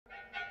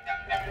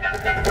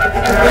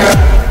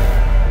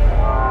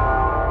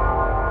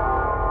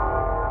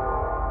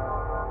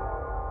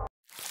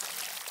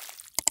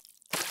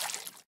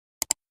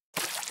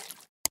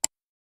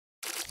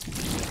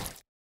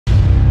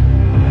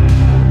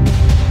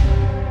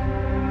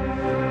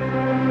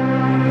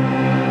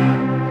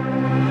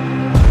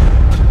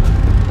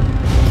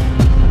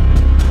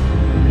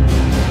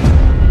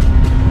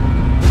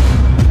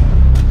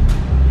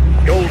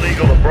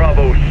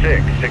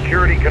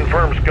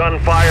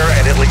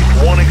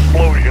one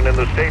explosion in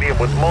the stadium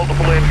with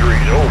multiple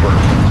injuries. Over.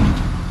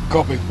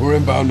 Copy. We're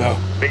inbound now.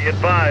 Be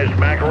advised,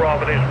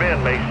 Makarov and his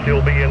men may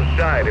still be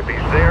inside. If he's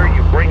there,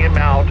 you bring him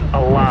out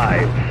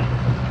alive.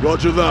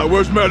 Roger that.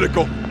 Where's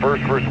medical?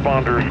 First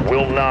responders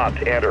will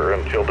not enter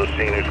until the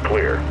scene is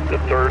clear. The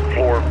third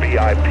floor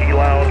VIP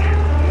lounge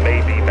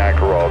may be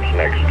Makarov's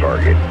next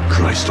target.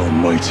 Christ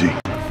almighty.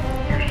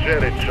 You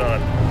said it,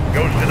 son.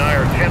 Ghost and I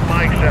are 10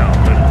 mics out.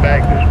 Let's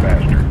bag this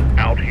bastard.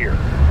 Out here.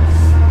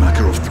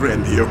 Makarov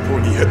threatened the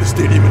airport and he hit the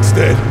stadium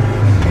instead.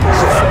 He's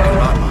a fucking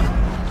madman.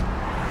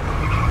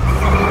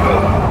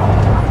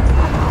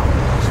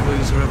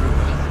 Civilians are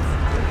everywhere.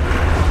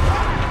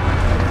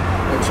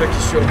 I'll check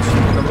your shots.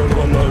 I'm on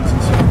one lines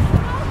inside.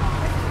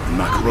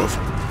 Makarov.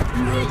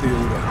 You heard the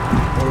order.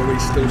 ROE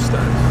still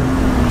stands.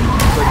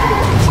 Take it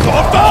away.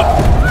 Stop!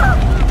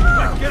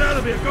 Get out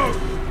of here, go!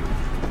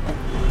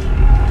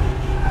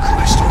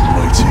 Christ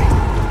almighty.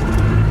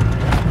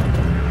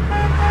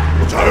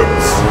 Watch out!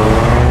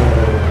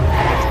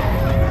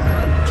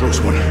 Close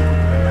one.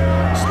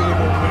 Still in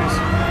one place.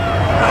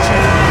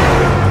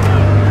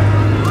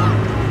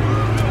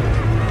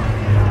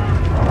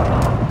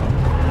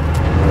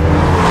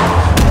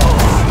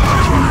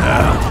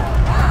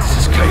 This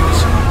is chaos.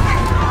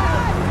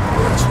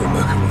 That's what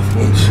Makarov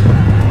wants.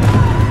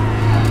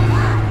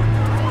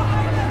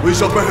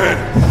 Police up ahead.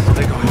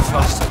 They're going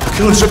faster.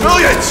 Killing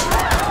civilians!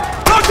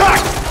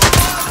 Contact!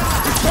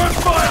 Return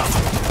fire!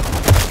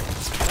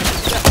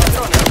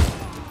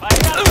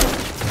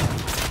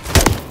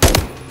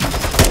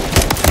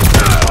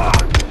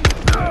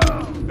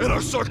 In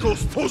our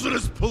circles, posing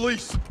as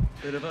police.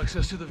 They'd have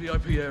access to the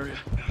VIP area.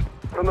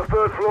 From the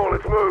third floor,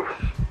 let's move.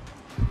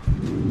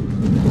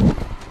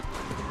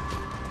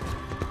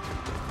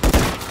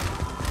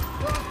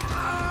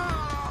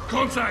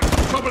 Contact!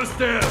 Top of the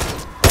stairs!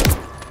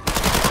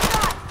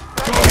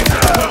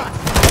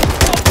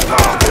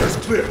 There's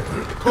clear.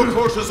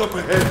 Concourse is up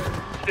ahead.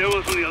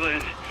 Stairwell's on the other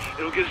end.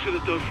 It'll get us to the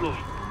third floor.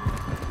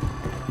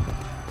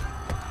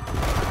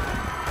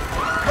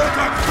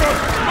 Contact front!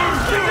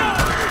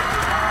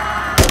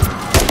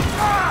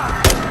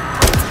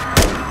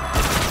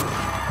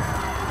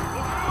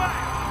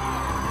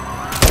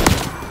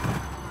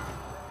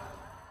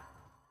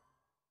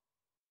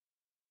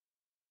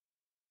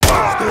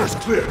 Stairs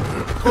clear.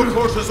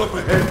 Concourse is up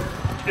ahead.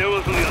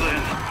 Stairwell's on the other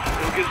end.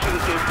 It'll get us to the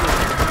third floor.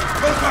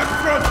 Contact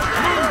front!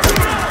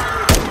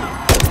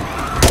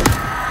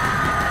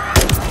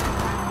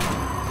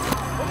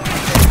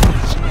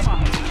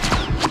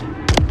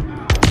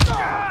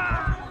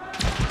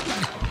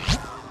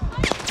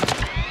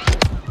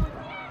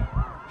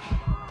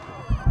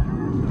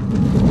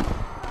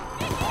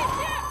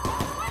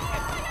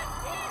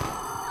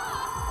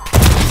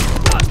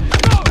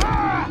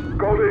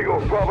 Gold Eagle,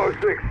 Bravo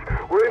 6.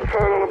 We're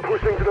internal and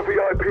pushing to the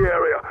VIP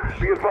area.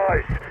 Be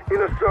advised,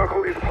 inner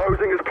circle is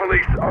posing as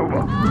police.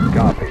 Over.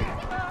 Copy.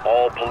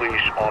 All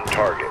police on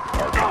target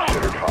are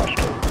considered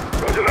hostile.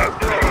 Roger that.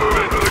 Keep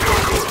moving to the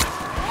concourse.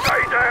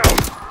 Stay down.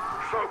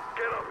 So,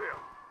 get up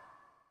here.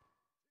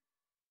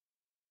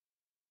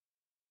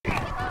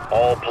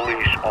 All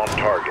police on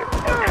target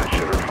are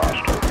considered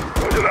hostile.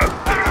 Roger that.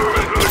 Keep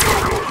moving to the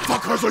concourse.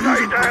 Fuckers are Stay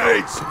using down.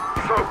 grenades!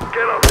 So,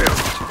 get up here.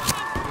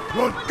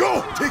 Run,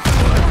 go! Take it!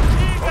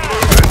 I'm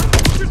moving.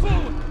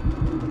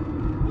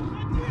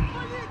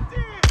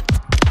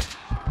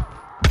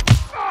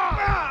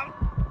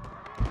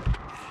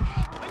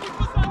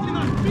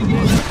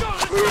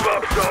 Move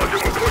up,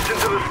 Sergeant. We're pushing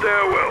to the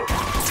stairwell.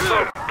 So,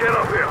 get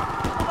up here.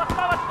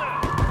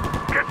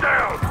 Get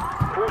down.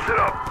 Force it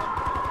up.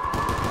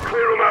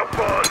 Clear them out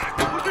fast.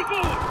 Pushing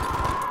forward.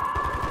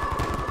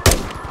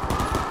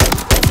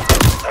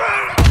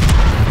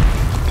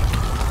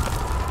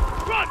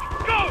 Run!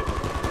 Go!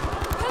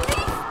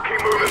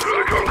 Keep moving through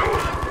the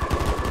concourse.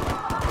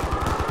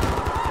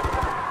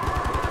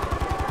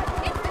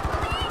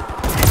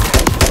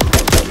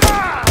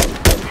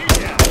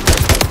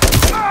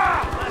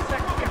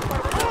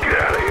 Get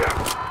out of here.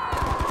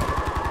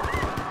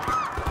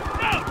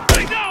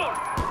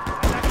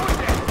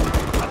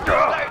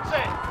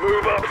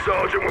 Move up,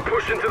 Sergeant. We're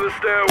pushing to the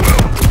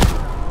stairwell.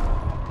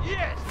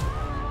 Yes!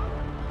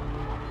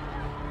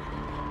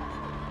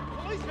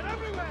 Policemen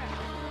everywhere!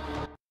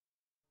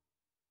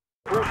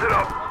 Force it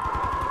up.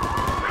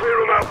 Clear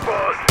them out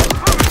fast.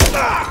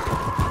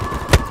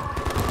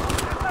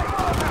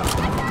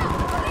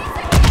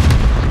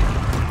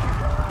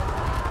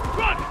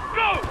 Run!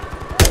 Go!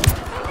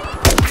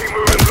 Keep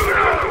moving through the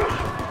concourse.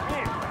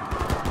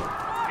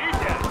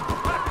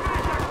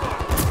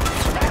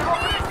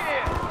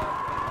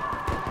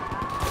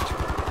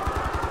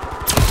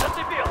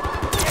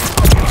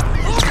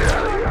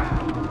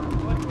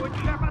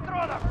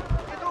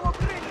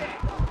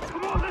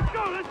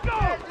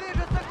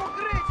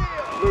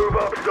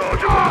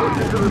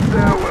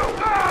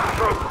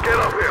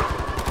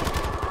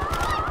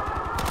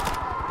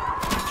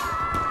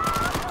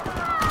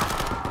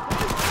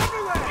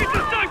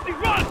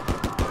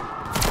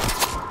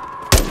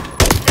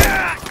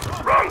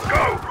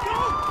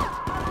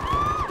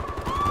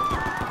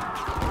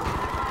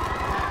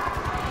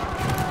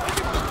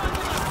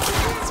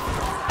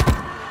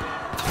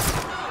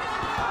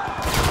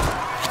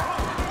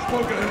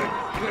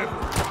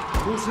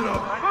 Listen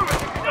up.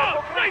 No!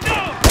 Stay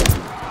down!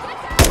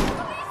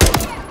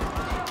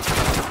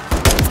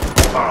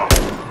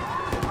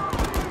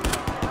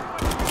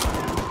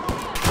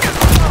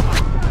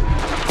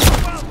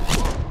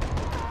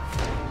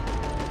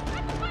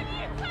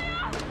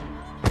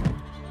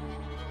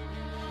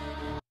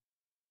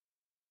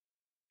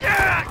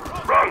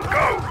 Run,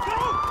 go!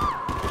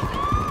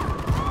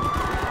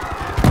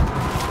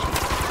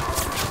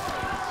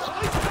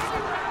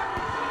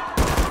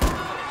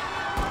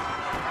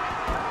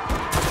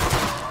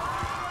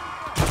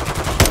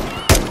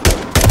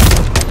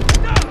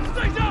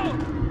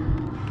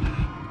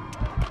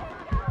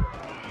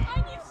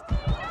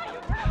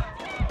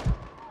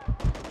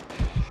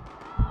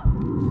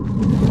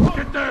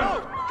 Get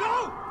down! Go!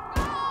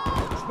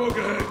 Smoke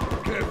ahead.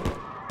 Careful.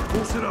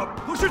 Force it up.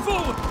 Push it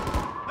forward!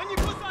 Они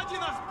посадили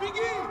нас!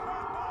 Беги!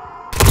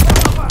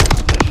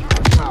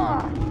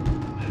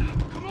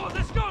 Come on,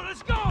 let's go,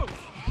 let's go!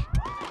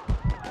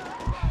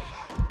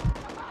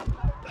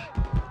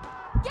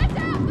 Get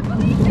out! The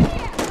police are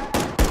here!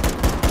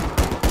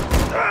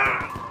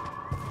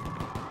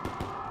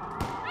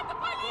 Это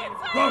полиция!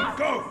 Run,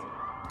 go!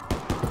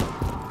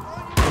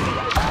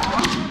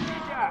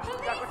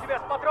 Как у тебя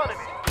с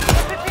патронами?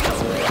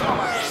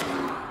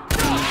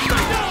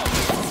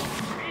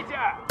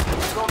 Витя!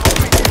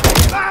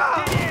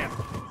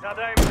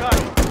 Задай им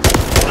кару!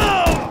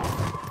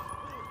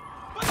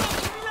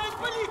 Стреляет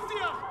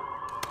полиция!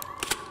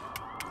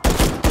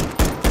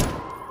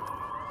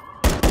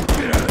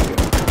 Get out of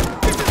here.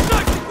 Get the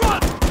taxi,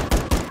 run!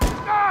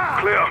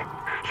 Clear.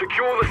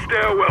 Secure the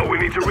stairwell. We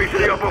need to reach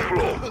the upper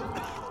floor.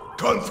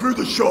 Gun through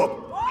the shop.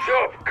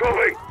 Shop,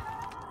 copy.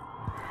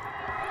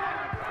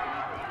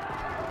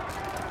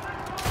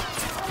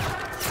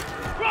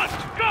 Run!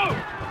 Go!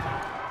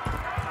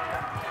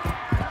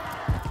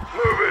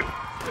 Moving.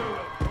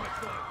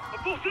 I'm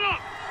forcing up!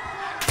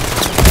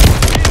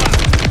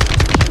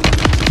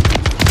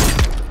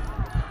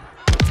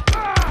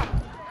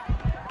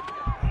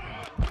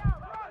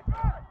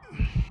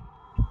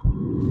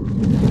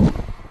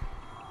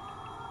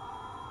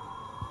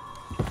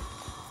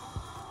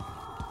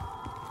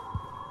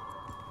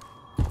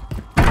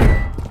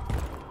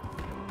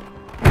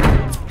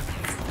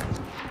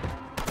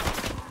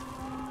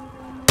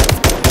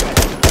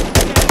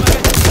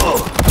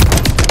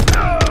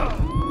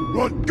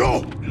 Run,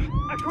 go!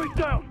 X-ray's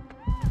down!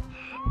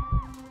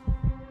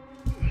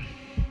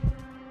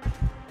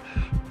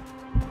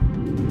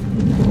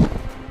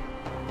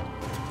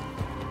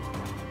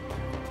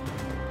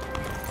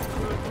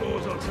 Third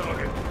floor's on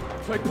target.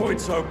 Take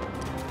point, Soap.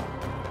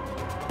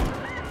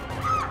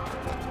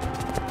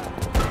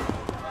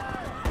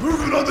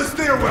 Moving on the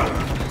stairwell!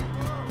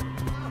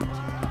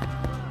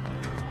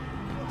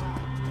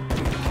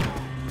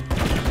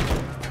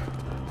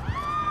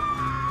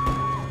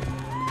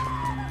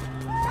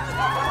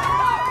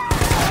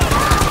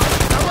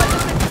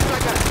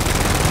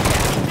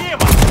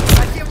 Мимо!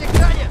 Противник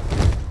ранен!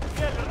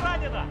 Где же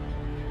ранено?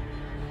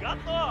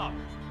 Готов!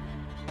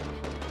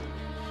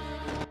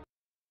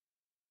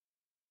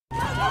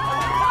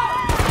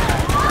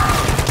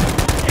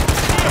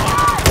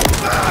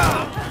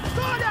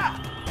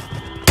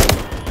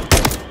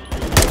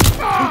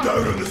 Two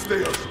down on the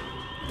stairs.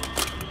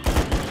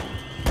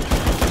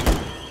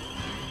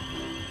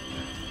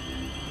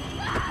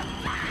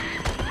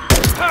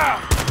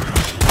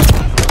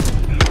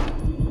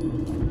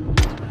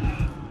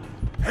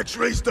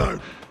 X-rays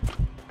down.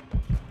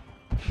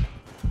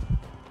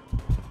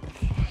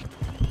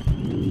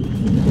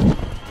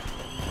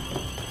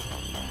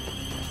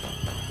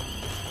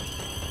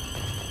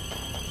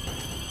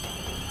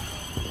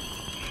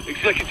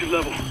 Executive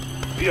level.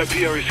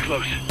 VIP area's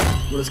close.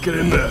 Well, let's get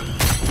in there.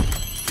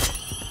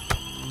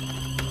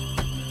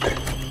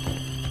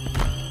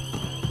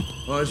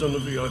 Eyes on the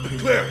VIP.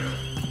 Clear.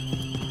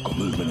 Got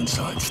movement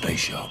inside. Stay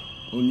sharp.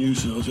 On you,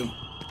 Sergeant.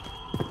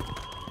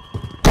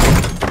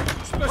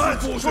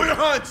 Hands! Show your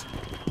hands!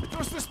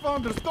 First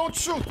responders, don't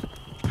shoot!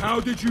 How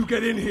did you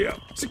get in here?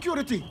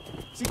 Security!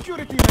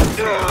 Security! Hands!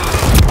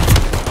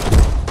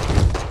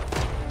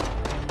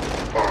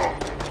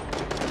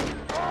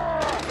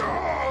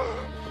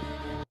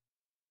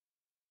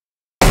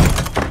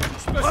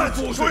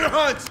 Show your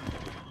hands!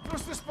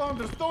 First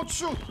responders, don't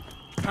shoot!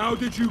 How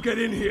did you get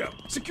in here?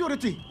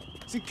 Security!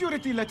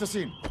 Security let us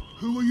in!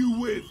 Who are you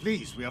with?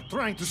 Please, we are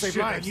trying to save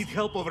Shit, I lives. need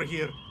help over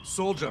here.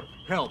 Soldier,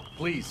 help,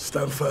 please.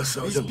 Stand first,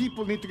 These Sergeant.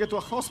 people need to get to a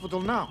hospital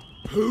now.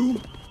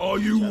 Who are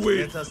you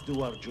with? Let us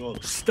do our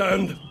job.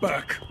 Stand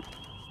back.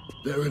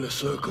 They're in a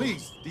circle.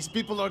 Please, these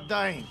people are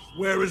dying.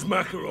 Where is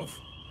Makarov?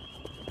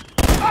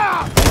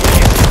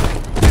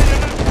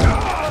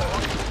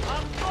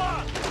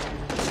 Антон!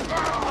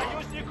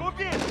 Союзник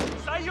убит!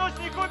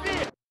 Союзник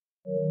убит!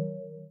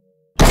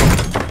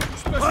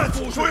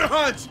 Hands! Show your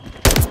hands!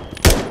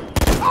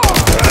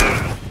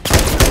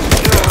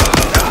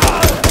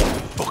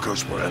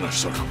 Fuckers, we're in a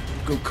circle.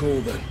 Good call,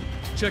 then.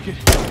 Check it.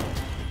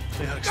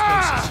 They had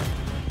explosives.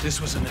 This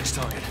was the next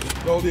target.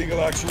 Gold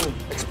Eagle actual.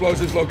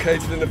 Explosives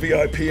located in the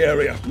VIP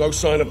area. No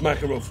sign of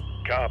Makarov.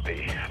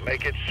 Copy.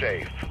 Make it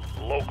safe.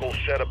 Locals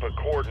set up a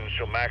cordon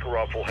so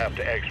Makarov will have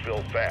to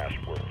exfil fast.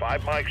 We're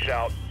 5 mics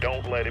out.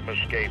 Don't let him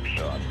escape,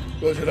 son.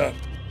 Roger that.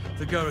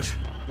 The garage.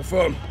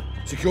 Affirm.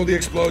 Secure the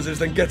explosives,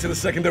 then get to the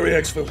secondary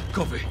exfil.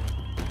 Copy.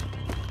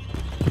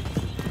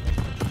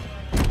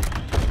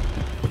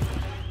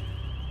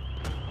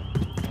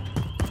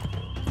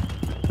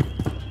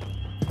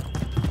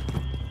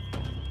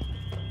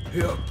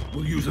 Here,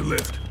 we'll use a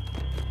lift.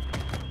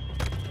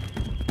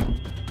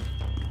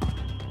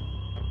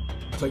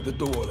 Take the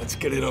door, let's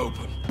get it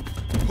open.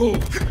 Pull!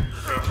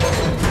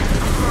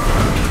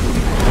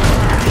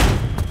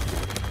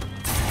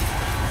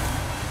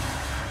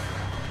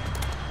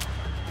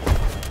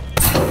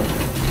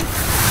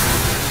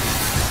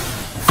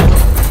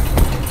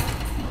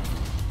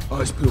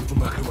 Eyes peeled for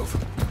Makarov.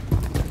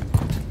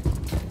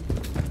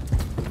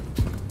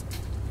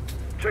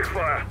 Check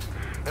fire.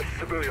 That's a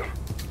civilian.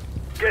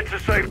 Get to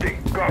safety.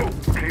 Go.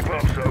 Keep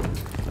up, so.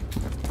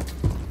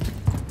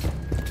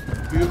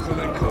 Vehicle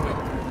incoming.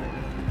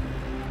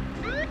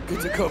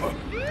 Get to cover.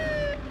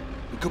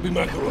 It could be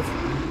Makarov.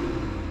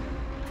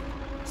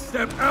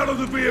 Step out of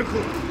the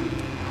vehicle!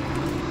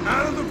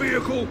 Out of the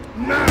vehicle,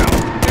 now!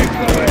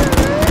 Incoming!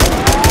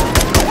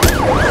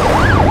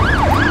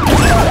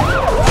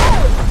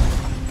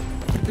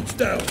 It's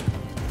down.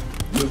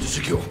 Move to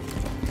secure.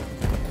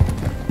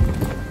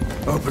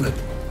 Open it.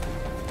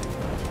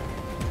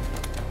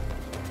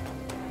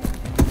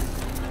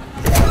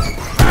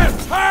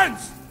 Hands!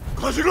 Hands!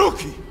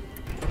 Kazuruki!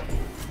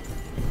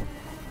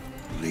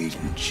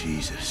 Bleeding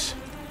Jesus.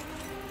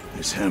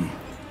 It's him.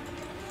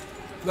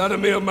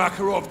 Vladimir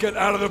Makarov, get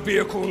out of the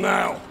vehicle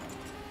now!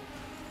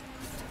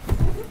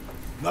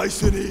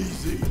 Nice and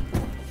easy.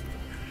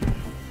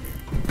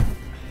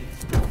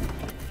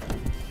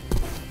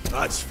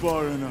 That's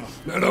far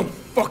enough. Now don't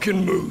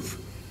fucking move.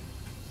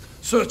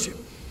 Search him.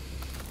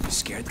 You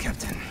scared,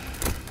 Captain?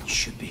 You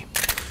should be.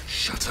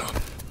 Shut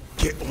up.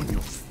 Get on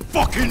your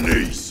fucking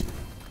knees!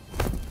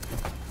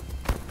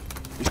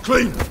 He's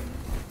clean!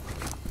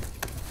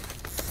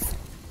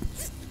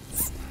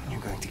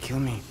 You're going to kill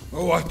me?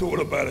 Oh, I thought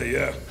about it,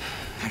 yeah.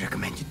 I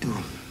recommend you do.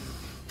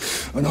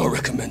 And I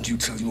recommend you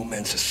tell your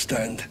men to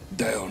stand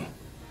down.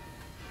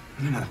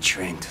 You're not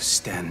trained to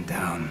stand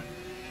down.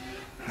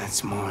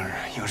 That's more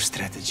your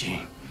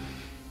strategy.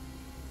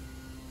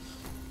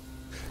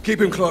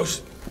 Keep him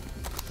close.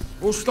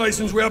 All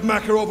stations, we have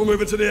Makarov and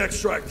moving to the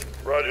extract.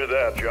 Roger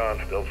that, John.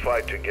 They'll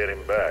fight to get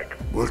him back.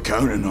 We're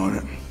counting on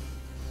it.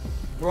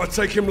 All right,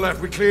 take him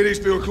left. We clear these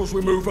vehicles,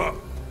 we move up.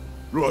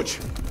 Rog,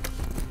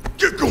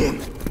 get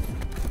going!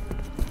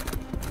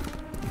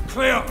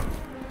 Clear!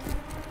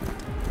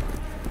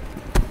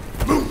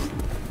 Move!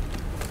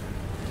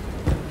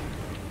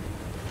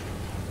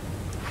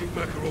 Keep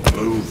Makarov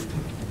Move.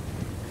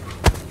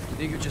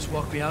 Think you just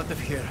walk me out of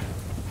here?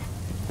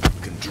 I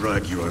can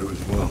drag you out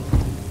as well.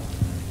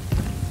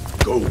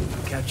 Go.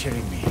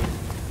 Capturing me.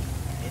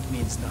 It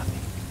means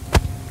nothing.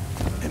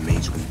 It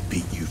means we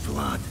beat you,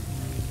 Vlad.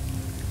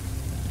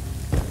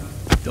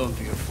 Don't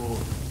be a fool.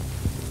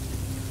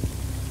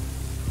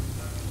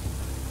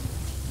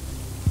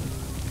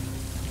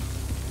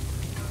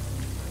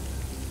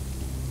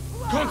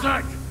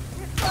 Contact!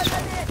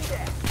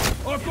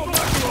 I've got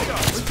Makarov!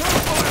 Return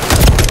fire!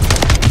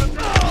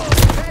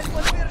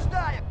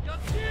 Подтверждаем!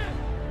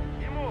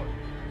 Тимур!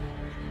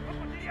 Мы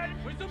потеряли...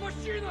 Вы за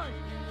машиной!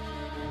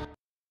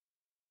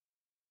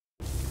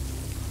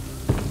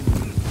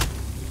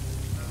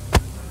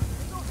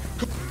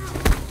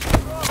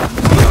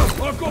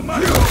 I've got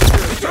Makarov!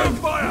 Return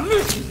fire!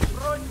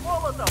 Брось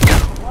молотом!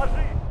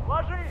 Ложи!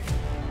 Ложи!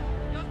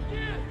 Я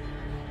здесь!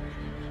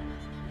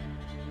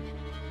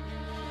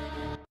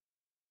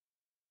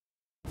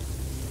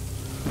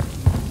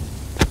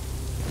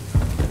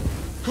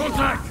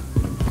 Contact!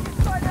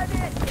 Стой на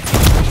месте!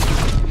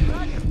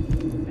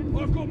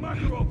 I've got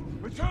Makarov!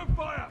 Return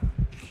fire!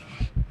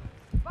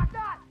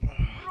 Богдан!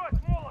 Брось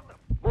молотом!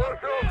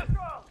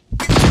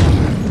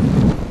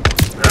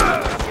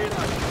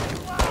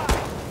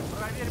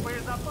 Проверь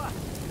боезапас!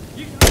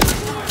 Не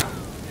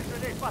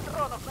жалей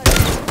патронов на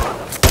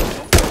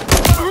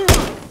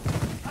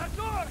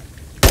Артур!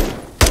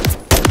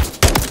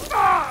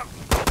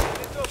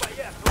 Иду,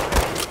 боец!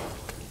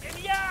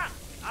 Илья!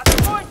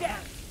 Атакуйте!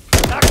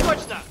 Так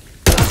точно!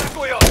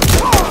 Атакую!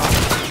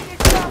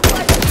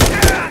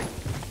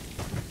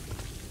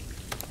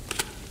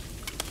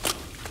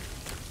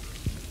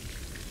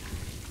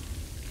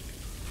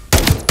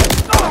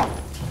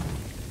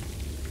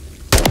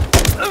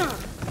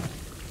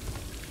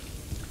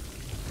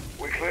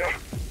 We clear?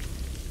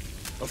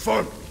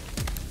 Affirm.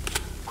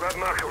 Grab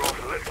Makarov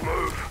and let's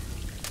move.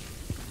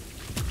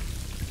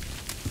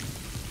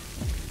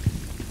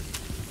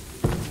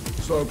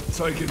 So,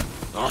 take him.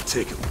 I'll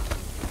take him.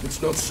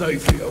 It's not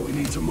safe here, we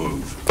need to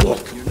move.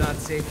 Look, You're not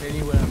safe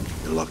anywhere.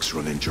 your luck's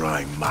running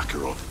dry,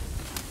 Makarov.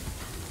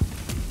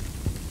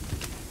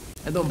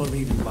 I don't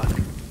believe in luck.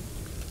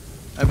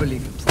 I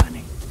believe in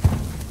planning.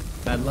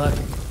 Bad luck.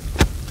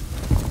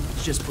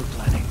 It's just poor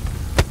planning.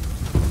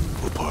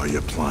 Well, part of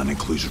your plan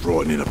includes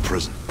rotting in a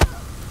prison.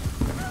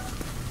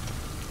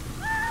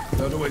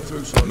 The other way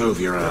through, Sergeant. Move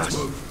your Let's ass.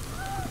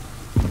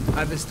 move.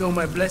 I bestow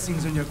my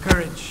blessings on your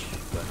courage,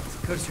 but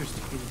curse your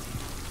stupidity.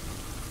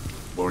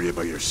 Worry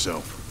about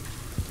yourself.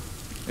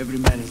 Every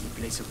man is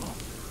replaceable.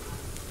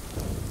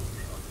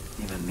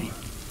 Even me.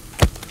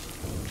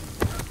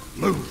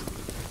 Move!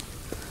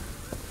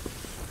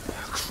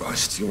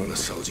 Christ, you're not a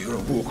soldier, you're a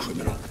war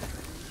criminal.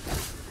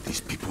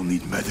 These people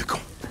need medical.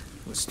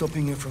 What's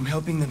stopping you from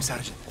helping them,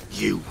 Sergeant?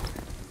 You.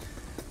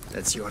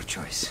 That's your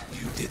choice.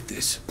 You did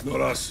this, not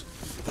us.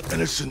 The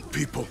innocent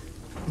people.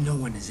 No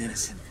one is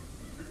innocent.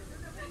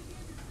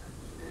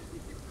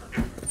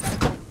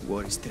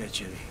 War is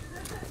treachery.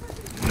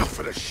 Enough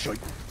of this shit.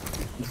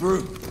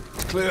 Through.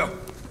 Clear.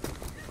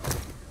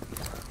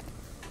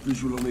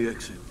 Visual on the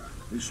exit.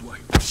 This way.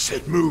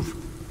 Said move.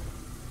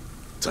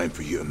 Time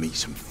for you to meet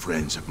some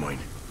friends of mine.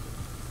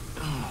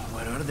 Oh,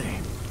 what are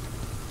they?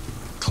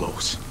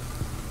 Close.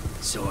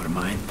 So are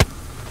mine.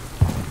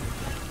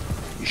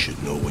 You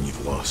should know when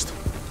you've lost.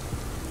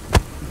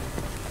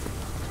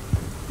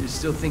 You're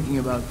still thinking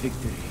about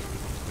victory.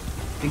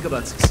 Think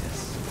about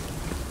success.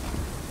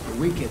 The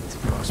wicked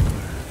prosper.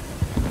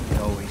 They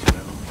always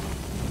will.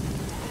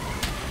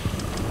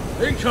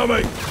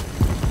 Incoming!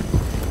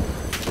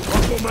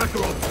 Uncle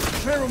Makarov,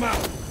 clear him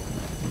out!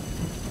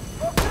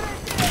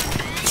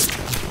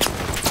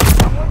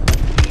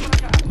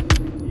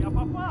 Я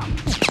попал!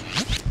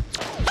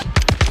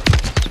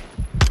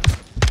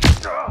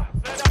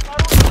 Цель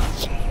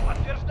обнаружена!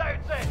 Подтверждаю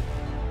цель!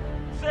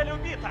 Цель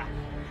убита!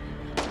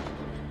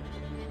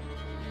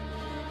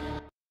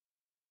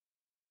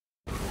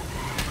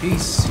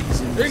 Peace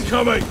is in this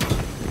Incoming!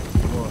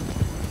 war.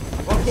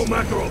 Uncle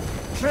Makarov,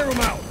 clear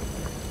him out!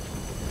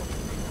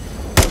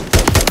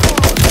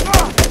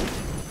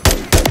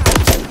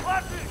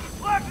 Ложись!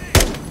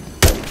 Ложись!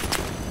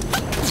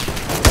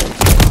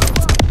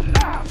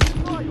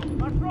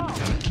 Нажал!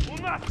 У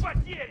нас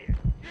потери!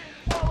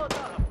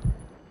 Молотов!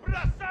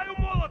 Бросаю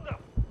молотов!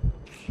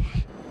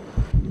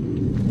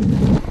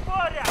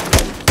 Боря!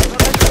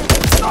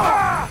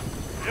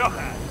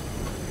 Леха!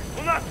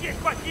 У нас есть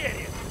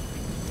потери!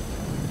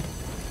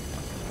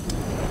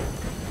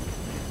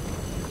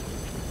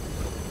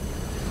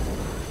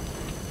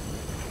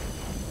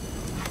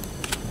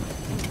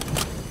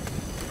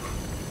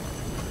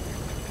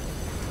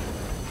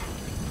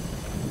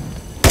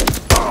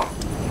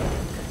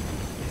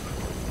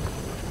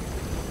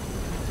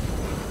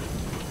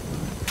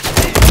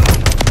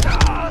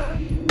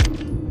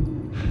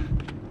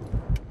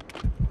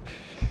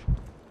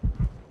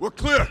 We're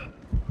clear!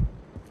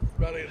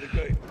 Rally at the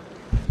gate.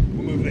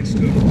 We're moving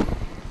external.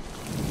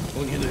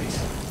 On your knees.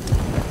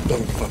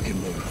 Don't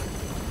fucking move.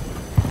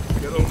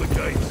 Get on the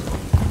gate.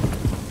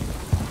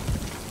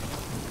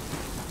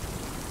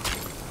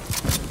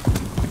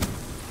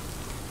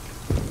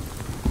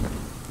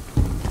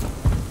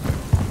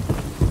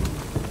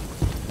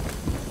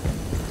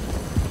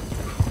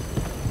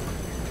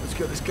 Let's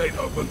get this gate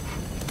open.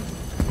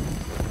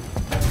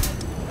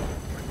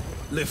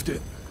 Lift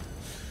it.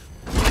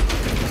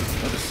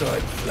 Other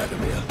side,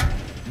 Vladimir.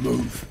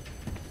 Move.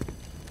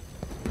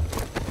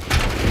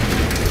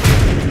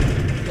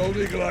 Gold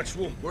Eagle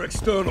Actual, we're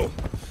external.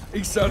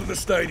 East side of the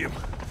stadium.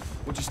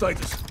 What's your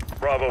status?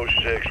 Bravo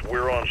 6,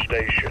 we're on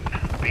station.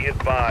 Be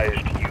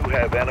advised, you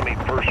have enemy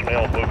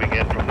personnel moving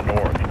in from the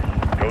north.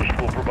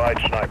 Ghost will provide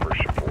sniper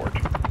support.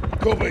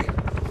 Copy.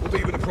 We'll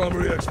leave at the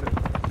primary exit.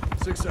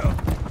 6 out.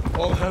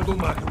 I'll handle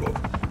Makarov.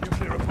 You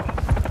clear a path.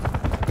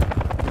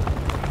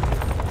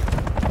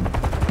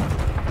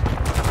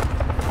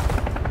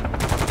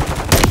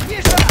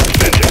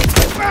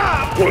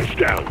 One's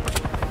down.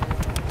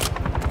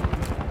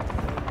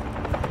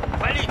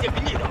 Валите,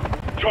 гнида!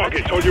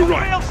 Target's on your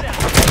right.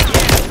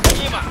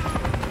 Мимо!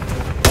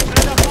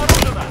 Цель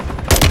обнаружена!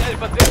 Цель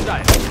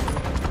подтверждаю!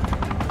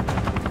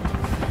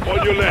 On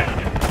your left.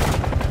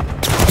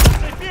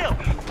 Зацепил!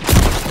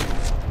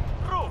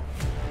 Труп!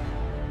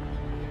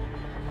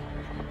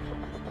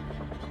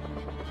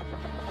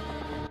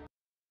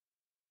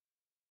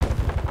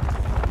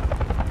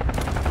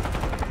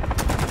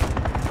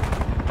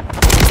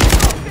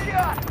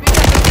 Вперед!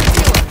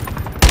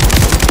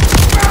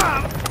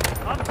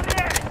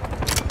 Андрей!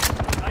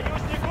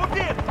 Союзник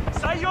убит!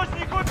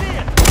 Союзник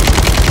убит!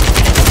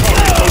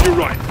 Target's on your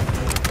right.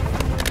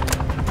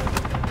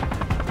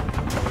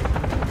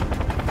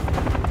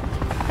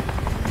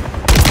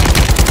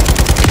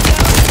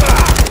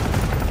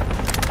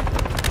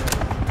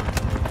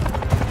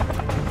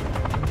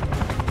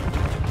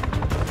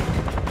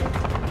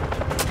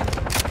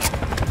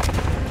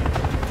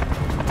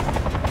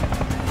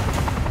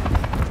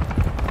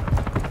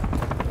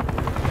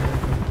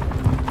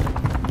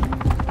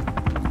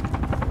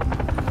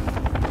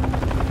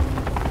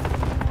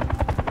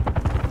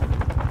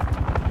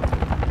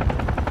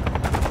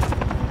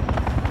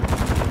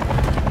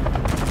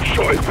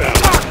 Shot down.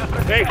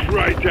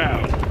 X-ray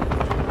down.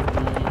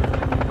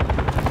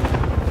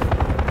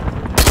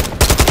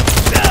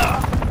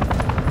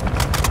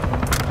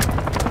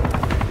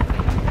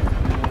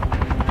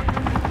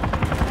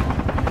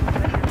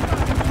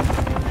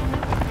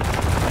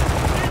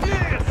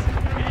 Денис!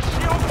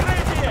 Ищи укрытие!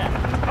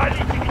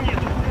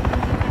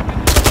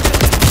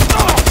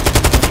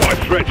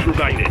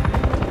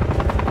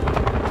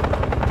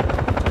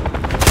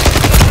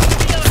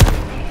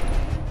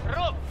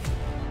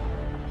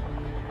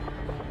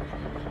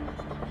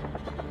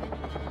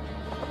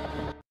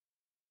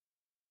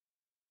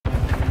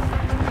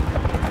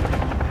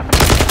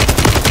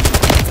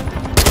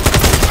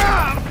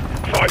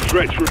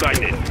 threats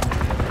remaining.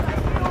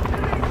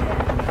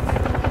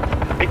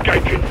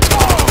 Engaging.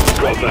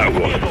 Got that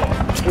one.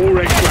 4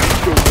 X-rays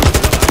still moving.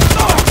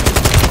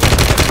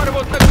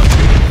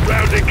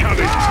 Round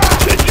incoming.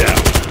 Set down.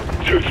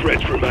 2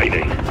 threats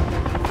remaining.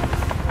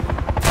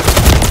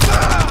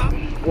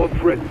 1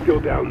 threat still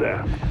down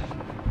there.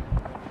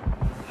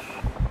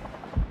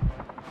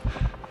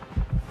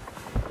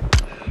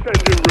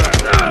 Sending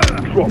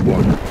round. Drop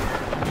one.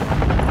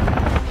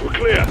 We're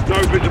clear.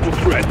 No visible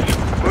threats.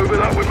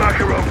 Moving up with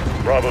Makarov.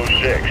 Bravo 6,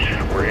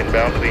 we're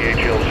inbound to the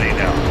HLZ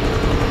now.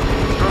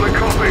 Got a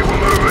copy.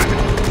 We're moving.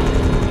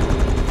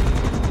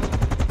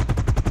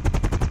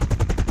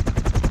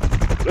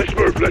 Let's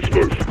move. Let's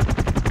move.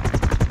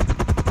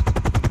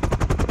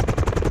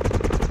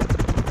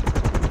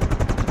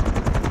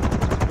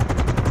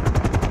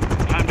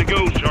 Time to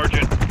go,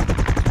 Sergeant.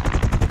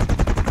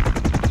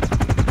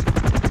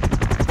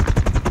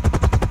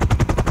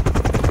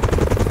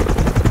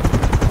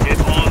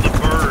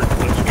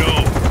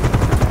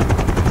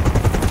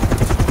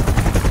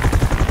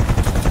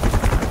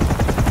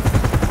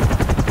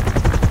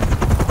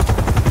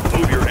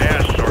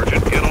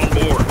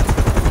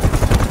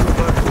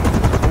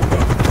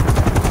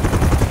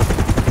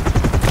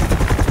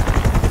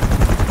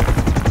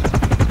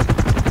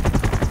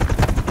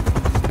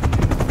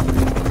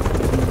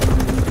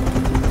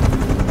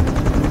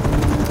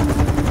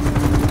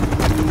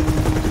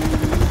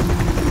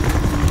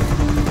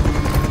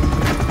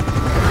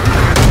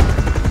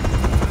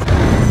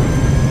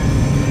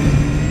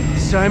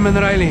 Simon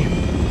Riley.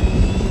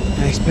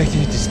 I expected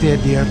you to stay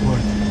at the airport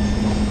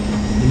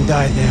and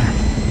die there.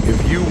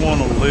 If you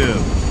want to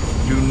live,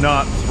 do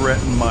not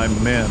threaten my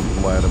men,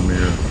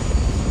 Vladimir.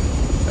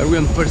 Are we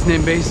on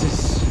first-name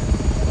basis?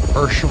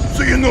 Herschel.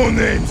 So you know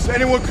names.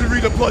 Anyone could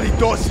read a bloody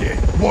dossier.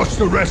 What's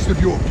the rest of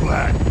your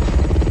plan?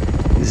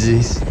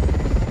 This.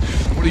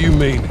 What do you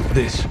mean,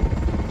 this?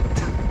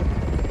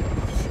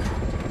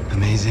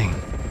 Amazing.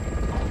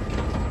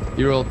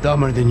 You're all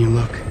dumber than you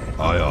look.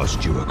 I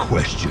asked you a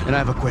question. And I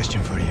have a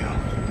question for you.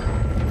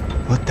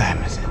 What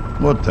time is it?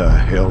 What the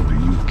hell do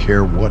you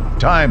care what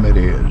time it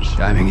is?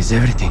 Timing is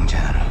everything,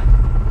 General.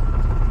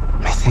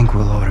 I think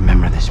we'll all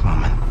remember this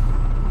moment.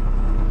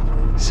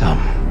 Some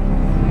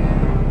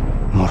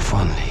more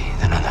fondly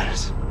than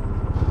others.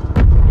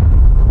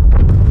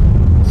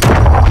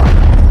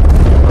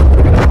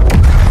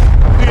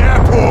 The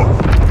airport!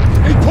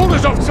 He pulled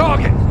us off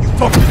target! You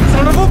fucking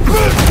son of a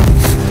bitch!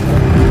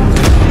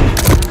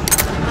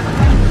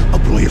 I'll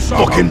blow your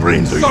fucking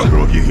brains out,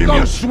 you if you hear me.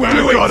 I swear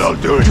to God I'll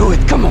do it. Do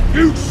it, come on.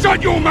 You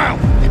shut your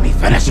mouth! Let me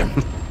finish him.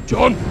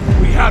 John,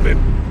 we have him.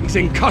 He's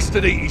in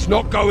custody. He's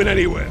not going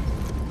anywhere.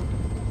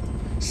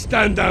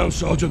 Stand down,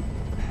 Sergeant.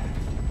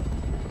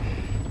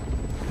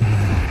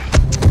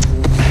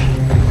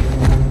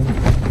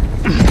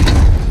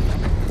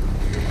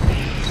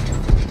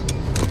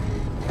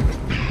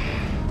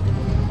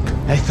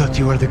 I thought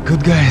you were the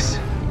good guys.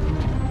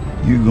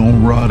 You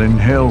gonna rot in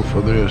hell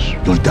for this.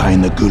 You'll die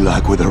in the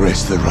gulag with the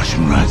rest of the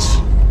Russian rats.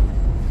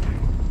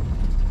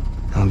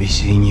 I'll be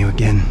seeing you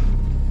again,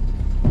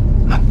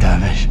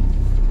 McTavish.